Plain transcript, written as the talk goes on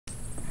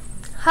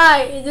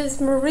Hi, it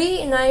is Marie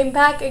and I am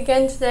back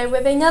again today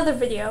with another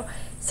video.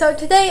 So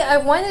today I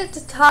wanted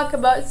to talk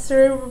about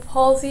cerebral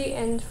palsy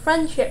and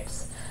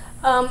friendships.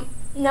 Now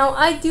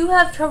I do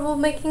have trouble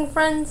making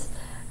friends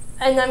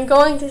and I'm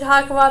going to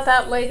talk about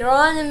that later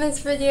on in this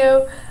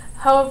video.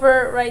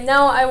 However, right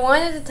now I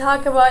wanted to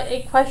talk about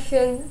a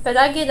question that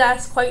I get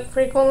asked quite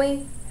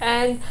frequently,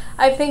 and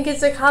I think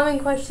it's a common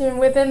question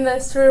within the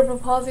cerebral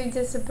palsy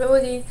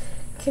disability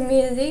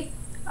community,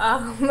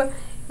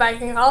 if I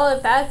can call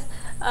it that.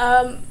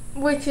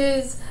 Which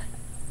is,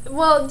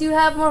 well, do you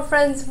have more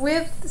friends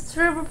with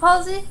cerebral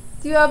palsy?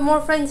 Do you have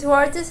more friends who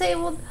are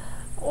disabled?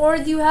 Or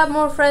do you have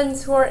more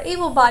friends who are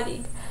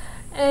able-bodied?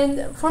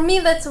 And for me,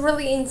 that's a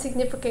really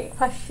insignificant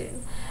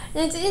question.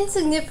 And it's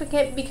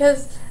insignificant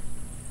because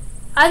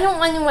I don't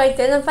want to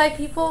identify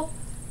people,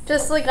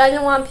 just like I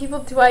don't want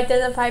people to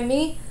identify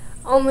me,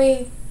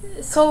 only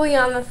solely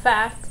on the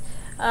fact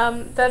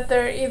that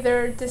they're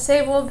either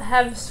disabled,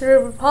 have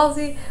cerebral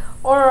palsy,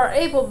 or are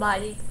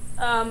able-bodied.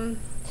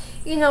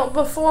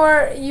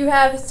 Before you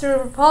have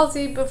cerebral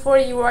palsy, before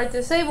you are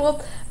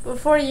disabled,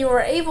 before you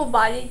are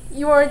able-bodied,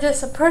 you are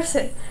just a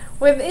person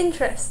with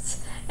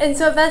interests. And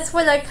so that's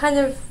what I kind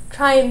of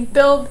try and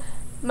build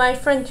my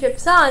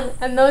friendships on,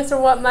 and those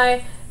are what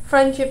my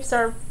friendships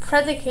are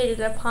predicated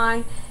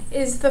upon,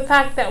 is the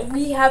fact that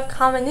we have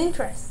common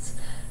interests.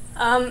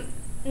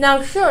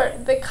 Now sure,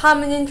 the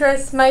common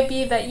interests might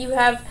be that you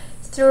have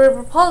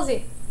cerebral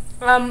palsy,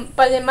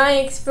 but in my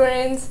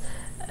experience,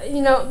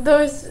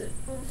 those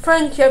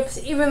friendships,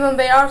 even though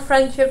they are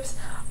friendships,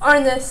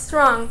 aren't as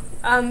strong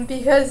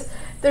because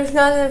there's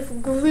not enough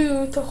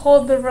glue to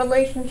hold the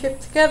relationship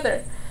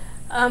together.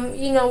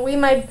 We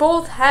might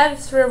both have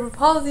cerebral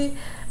palsy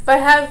but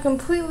have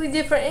completely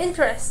different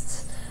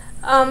interests,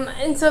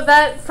 and so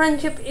that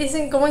friendship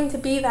isn't going to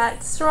be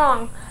that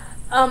strong.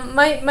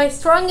 My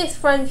strongest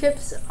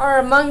friendships are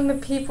among the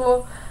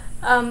people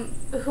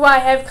who I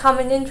have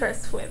common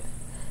interests with.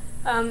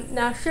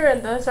 Now sure,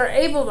 those are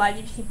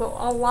able-bodied people.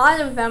 A lot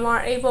of them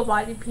are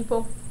able-bodied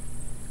people.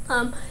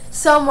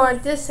 Some are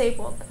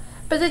disabled.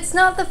 But it's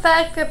not the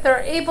fact that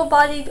they're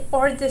able-bodied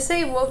or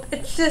disabled,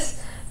 it's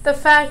just the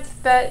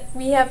fact that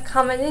we have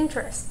common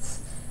interests.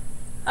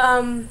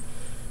 And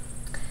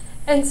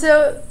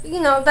so,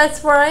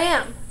 that's where I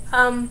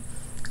am.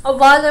 A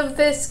lot of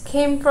this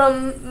came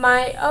from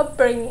my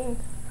upbringing.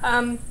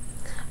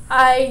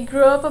 I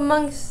grew up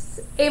amongst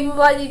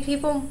able-bodied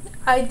people.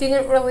 I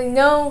didn't really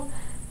know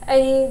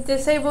any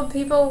disabled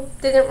people,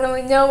 didn't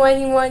really know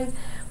anyone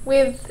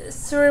with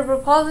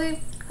cerebral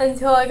palsy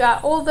until I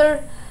got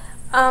older.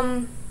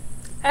 I've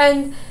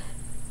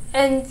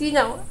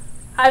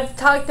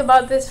talked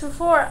about this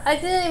before. I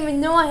didn't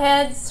even know I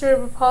had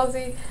cerebral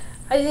palsy.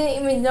 I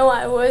didn't even know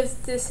I was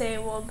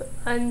disabled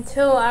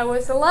until I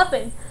was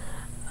 11.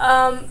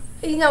 I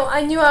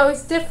knew I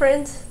was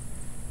different.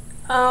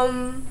 I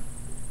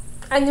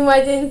knew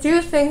I didn't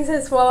do things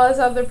as well as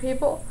other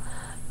people.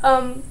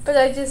 But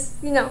I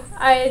just,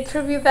 I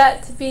attribute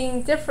that to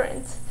being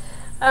different.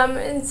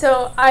 And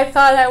so I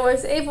thought I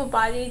was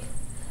able-bodied.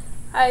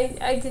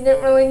 I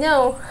didn't really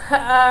know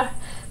that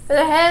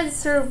I had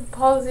cerebral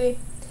palsy.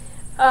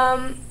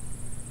 And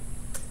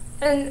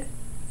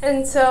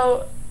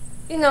so,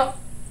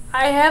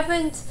 I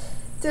haven't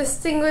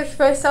distinguished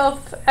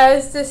myself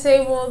as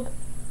disabled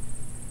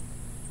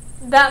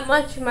that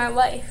much in my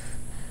life.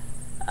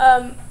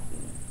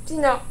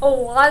 A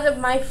lot of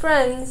my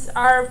friends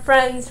are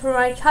friends from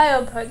my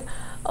childhood.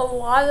 A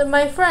lot of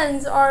my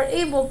friends are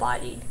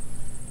able-bodied.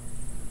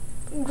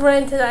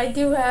 Granted, I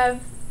do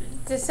have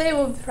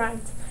disabled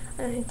friends,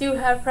 and I do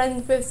have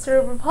friends with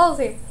cerebral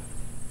palsy.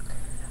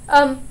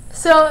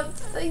 So,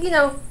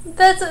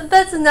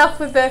 that's enough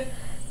with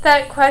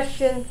that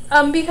question,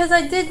 because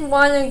I did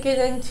want to get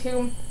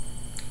into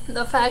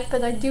the fact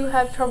that I do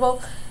have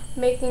trouble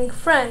making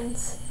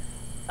friends.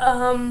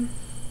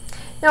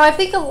 Now, I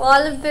think a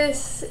lot of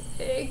this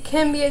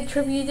can be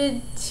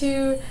attributed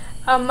to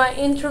my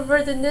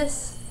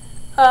introvertedness,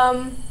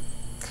 and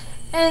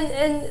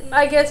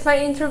I guess my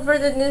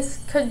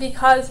introvertedness could be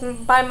caused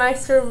by my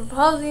cerebral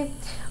palsy,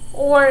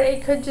 or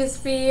it could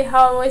just be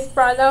how I was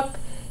brought up.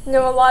 A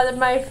lot of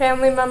my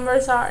family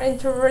members are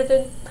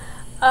introverted,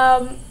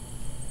 and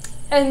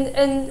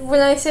when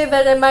I say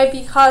that it might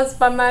be caused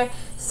by my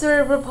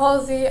cerebral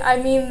palsy, I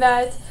mean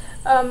that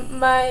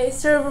my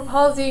cerebral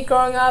palsy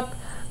growing up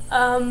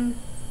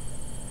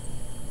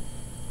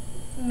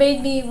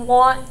made me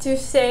want to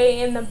stay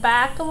in the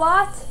back a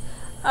lot,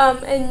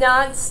 and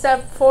not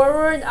step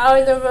forward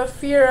out of a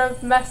fear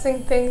of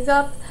messing things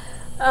up.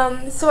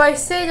 So I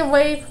stayed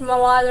away from a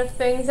lot of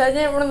things. I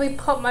didn't really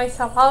put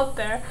myself out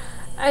there,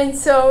 and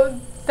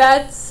so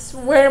that's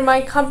where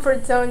my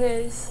comfort zone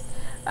is.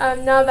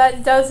 Now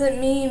that doesn't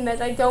mean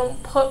that I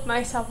don't put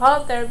myself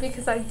out there,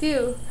 because I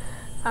do,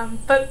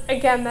 but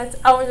again, that's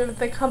out of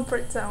the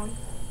comfort zone.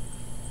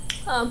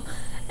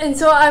 And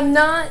so I'm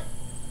not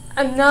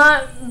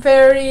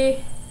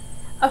very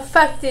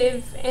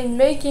effective in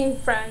making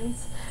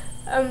friends,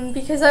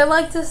 because I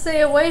like to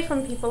stay away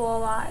from people a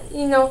lot.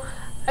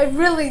 I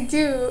really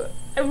do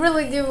I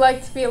really do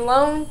like to be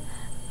alone.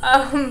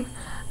 I'm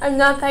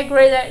not that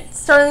great at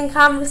starting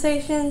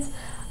conversations.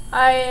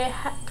 I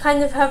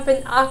kind of have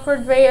an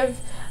awkward way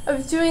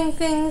of doing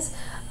things.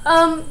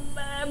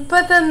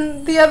 But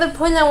then the other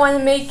point I want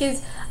to make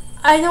is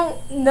I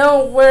don't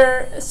know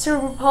where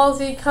cerebral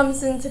palsy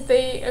comes into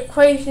the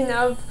equation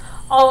of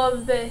all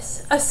of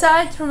this.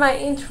 Aside from my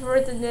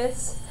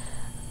introvertedness,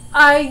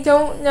 I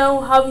don't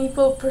know how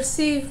people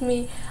perceive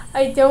me.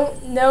 I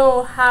don't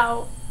know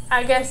how,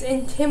 I guess,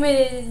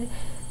 intimidated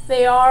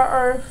they are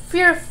or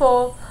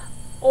fearful,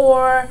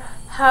 or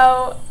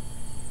how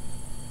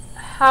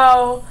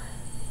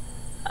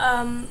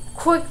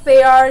quick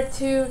they are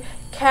to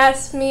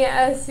cast me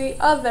as the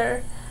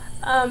other,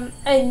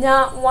 and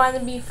not want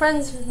to be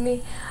friends with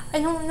me. I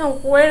don't know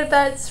where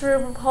that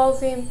cerebral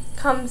palsy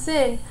comes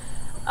in,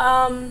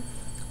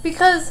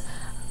 because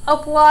a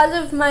lot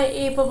of my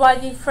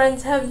able-bodied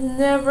friends have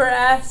never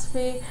asked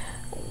me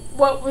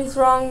what was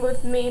wrong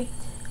with me.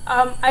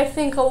 I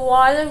think a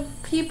lot of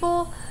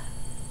people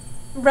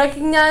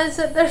recognize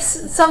that there's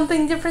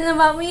something different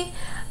about me,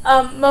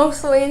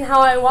 mostly in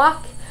how I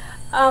walk,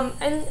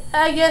 and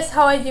I guess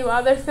how I do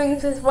other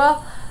things as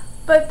well.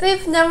 But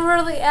they've never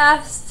really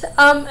asked,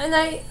 and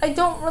I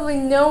don't really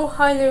know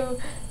how to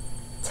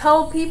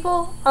tell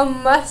people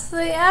unless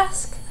they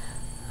ask,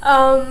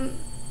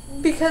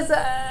 because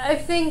I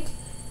think,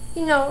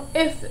 you know,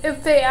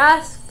 if they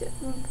ask,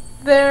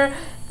 they're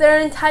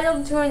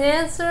entitled to an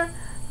answer.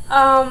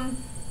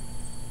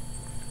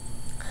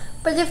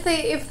 But if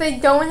they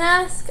don't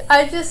ask,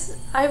 I just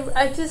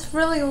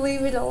really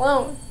leave it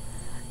alone.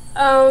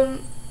 I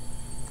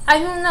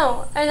don't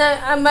know, and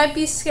I might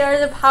be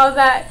scared of how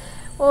that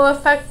will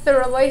affect the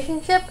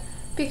relationship,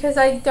 because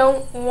I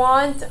don't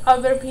want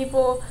other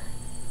people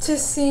to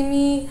see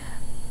me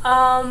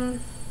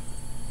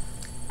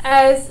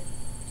as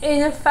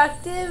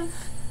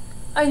ineffective,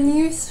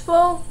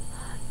 unuseful,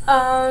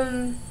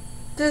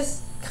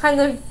 just kind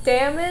of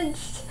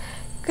damaged,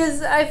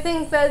 because I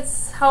think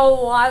that's how a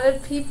lot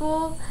of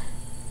people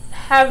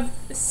have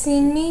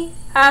seen me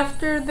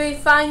after they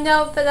find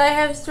out that I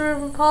have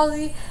cerebral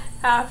palsy,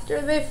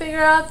 after they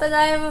figure out that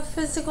I have a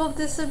physical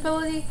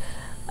disability.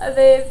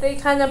 They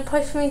kind of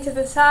push me to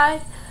the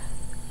side,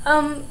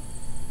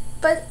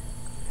 but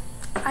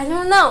I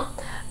don't know.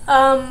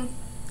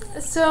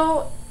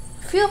 So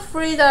feel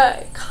free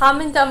to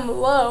comment down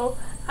below.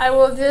 I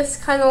will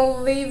just kind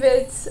of leave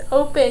it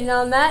open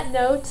on that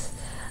note.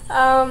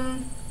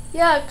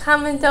 Yeah,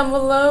 comment down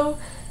below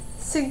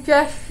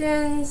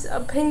suggestions,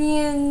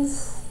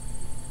 opinions,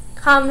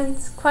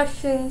 comments,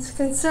 questions,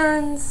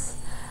 concerns,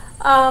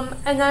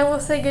 and I will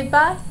say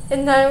goodbye,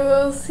 and I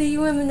will see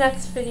you in the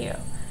next video.